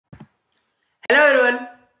Hello everyone,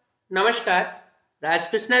 Namaskar, Raj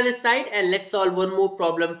Krishna this side, and let's solve one more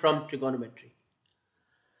problem from trigonometry.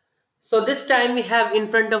 So this time we have in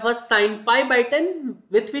front of us sine pi by 10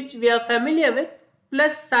 with which we are familiar with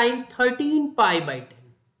plus sine 13 pi by 10.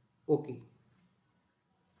 Okay.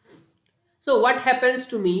 So what happens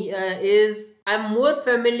to me is I'm more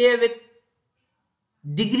familiar with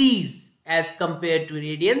degrees as compared to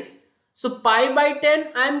radians. So pi by 10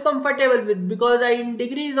 I'm comfortable with because I in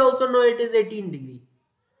degrees also know it is 18 degree.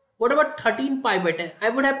 What about 13 pi by 10? I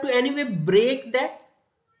would have to anyway break that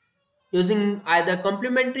using either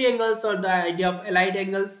complementary angles or the idea of allied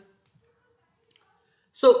angles.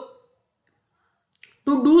 So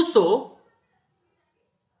to do so,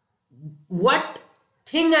 what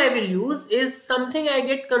thing I will use is something I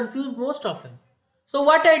get confused most often. So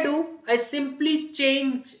what I do, I simply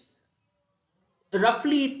change,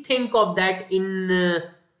 roughly think of that in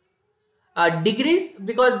degrees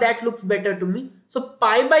because that looks better to me. So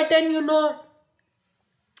pi by 10,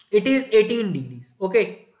 it is 18 degrees.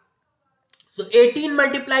 Okay. So 18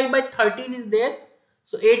 multiplied by 13 is there.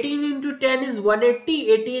 So 18 into 10 is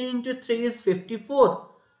 180. 18 into 3 is 54.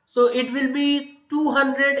 So it will be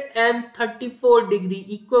 234 degree,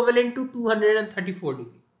 equivalent to 234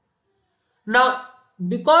 degree. Now,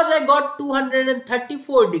 because I got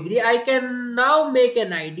 234 degree, I can now make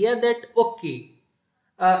an idea that, okay,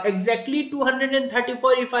 exactly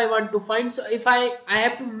 234 if I want to find. So if I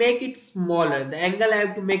have to make it smaller, the angle I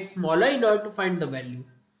have to make smaller in order to find the value.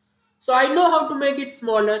 So I know how to make it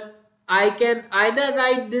smaller. I can either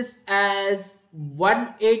write this as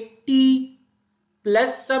 180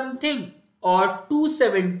 plus something or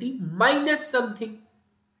 270 minus something.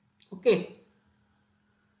 Okay.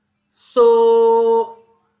 So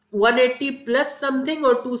 180 plus something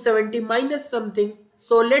or 270 minus something.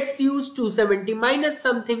 So let's use 270 minus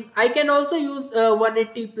something. I can also use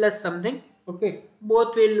 180 plus something. Okay.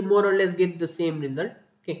 Both will more or less get the same result.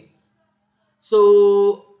 Okay.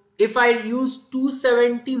 So if I use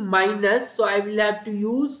 270 minus, so I will have to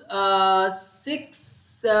use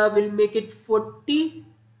 6 will make it 40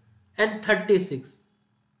 and 36.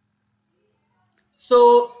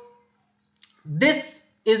 So this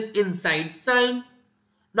is inside sine.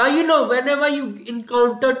 Now whenever you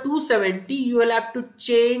encounter 270, you will have to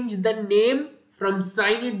change the name from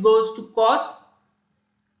sine it goes to cos.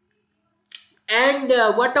 And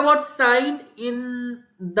what about sine in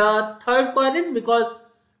the third quadrant, because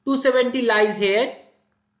 270 lies here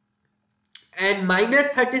and minus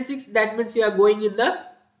 36, that means you are going in the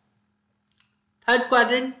third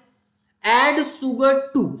quadrant. Add sugar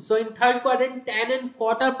 2. So in third quadrant, tan and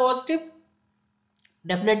cot are positive.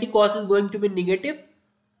 Definitely cos is going to be negative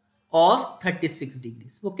of 36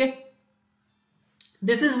 degrees. Okay.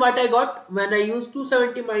 This is what I got when I used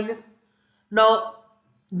 270 minus. Now,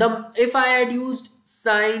 if I had used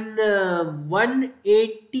sine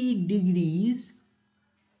 180 degrees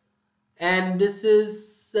and this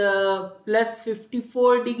is plus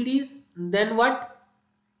 54 degrees, then what?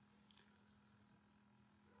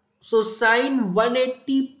 So sine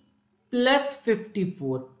 180 plus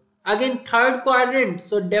 54, again third quadrant,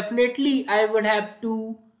 so definitely I would have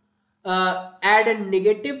to add a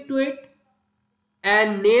negative to it,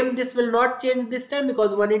 and name this will not change this time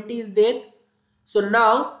because 180 is there. So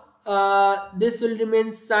now this will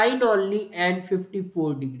remain sine only and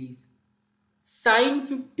 54 degrees. Sine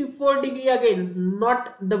 54 degree, again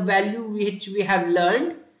not the value which we have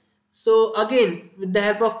learned. So again with the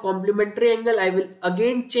help of complementary angle I will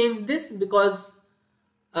again change this, because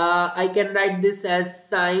I can write this as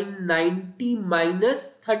sine 90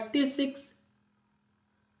 minus 36,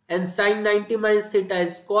 and sine 90 minus theta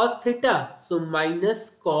is cos theta, so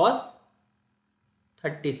minus cos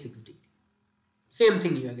 36 degree. Same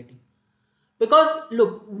thing you are getting. Because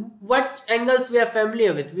look, what angles we are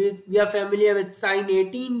familiar with. We are familiar with sine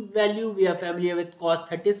 18 value, we are familiar with cos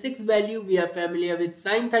 36 value, we are familiar with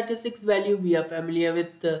sine 36 value, we are familiar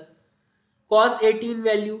with cos 18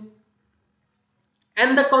 value.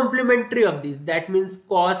 And the complementary of these, that means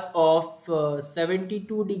cos of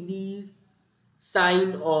 72 degrees,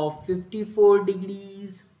 sine of 54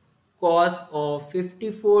 degrees, cos of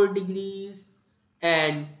 54 degrees,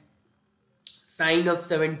 and sine of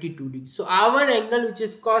 72 degrees. So our angle, which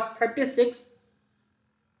is cos 36,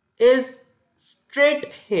 is straight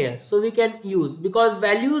here. So we can use, because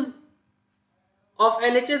values of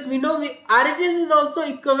LHS we know, RHS is also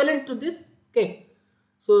equivalent to this. Okay.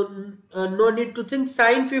 So no need to think.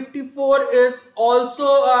 Sine 54 is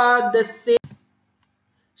also the same.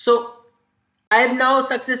 So I have now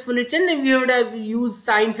successfully changed. We would have used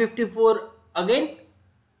sine 54 again.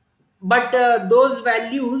 But those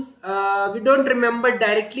values we don't remember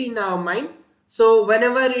directly in our mind. So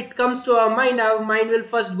whenever it comes to our mind will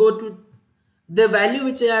first go to the value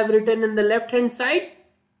which I have written in the left hand side,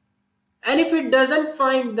 and if it doesn't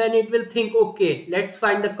find, then it will think, okay, let's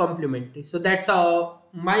find the complementary. So that's how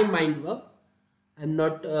my mind works. I'm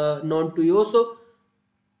not known to you. So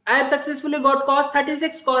I have successfully got cos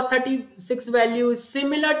 36. Cos 36 value is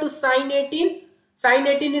similar to sine 18. Sine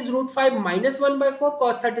 18 is root 5 minus 1 by 4.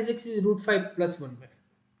 Cos 36 is root 5 plus 1 by 4.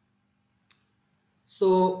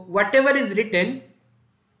 So whatever is written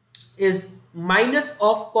is minus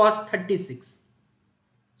of cos 36.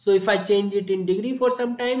 So if I change it in degree for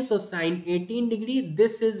some time, so sine 18 degree,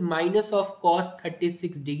 this is minus of cos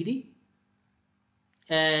 36 degree.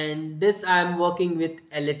 And this I am working with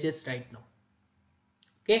LHS right now.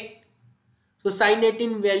 Okay. So sine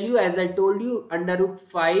 18 value, as I told you, under root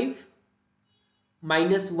 5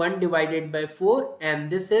 minus 1 divided by 4, and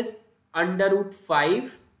this is under root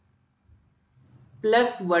 5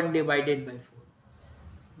 plus 1 divided by 4.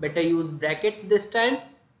 Better use brackets this time.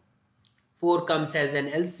 4 comes as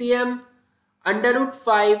an LCM. Under root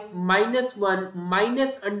 5 minus 1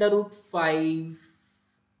 minus under root 5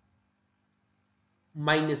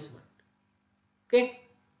 minus 1. Okay.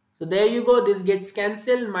 So there you go. This gets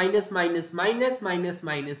cancelled. Minus minus minus minus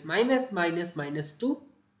minus minus minus minus 2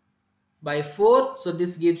 by 4. So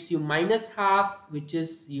this gives you minus half, which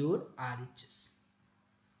is your RHS.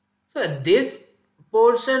 So this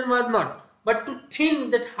portion was not. But to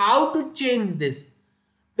think that how to change this,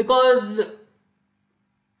 because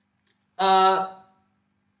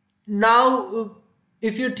now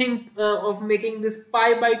if you think of making this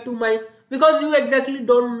pi by 2 because you exactly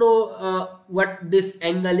don't know what this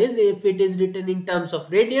angle is if it is written in terms of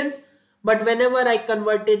radians, but whenever I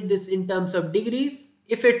converted this in terms of degrees,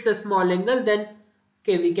 if it's a small angle, then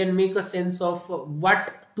okay, we can make a sense of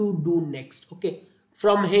what to do next. Okay,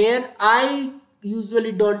 from here I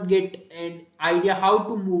usually don't get an idea how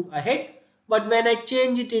to move ahead, but when I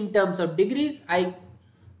change it in terms of degrees, I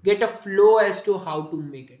get a flow as to how to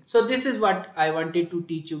make it. So this is what I wanted to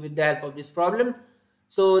teach you with the help of this problem.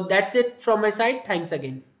 So that's it from my side. Thanks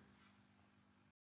again.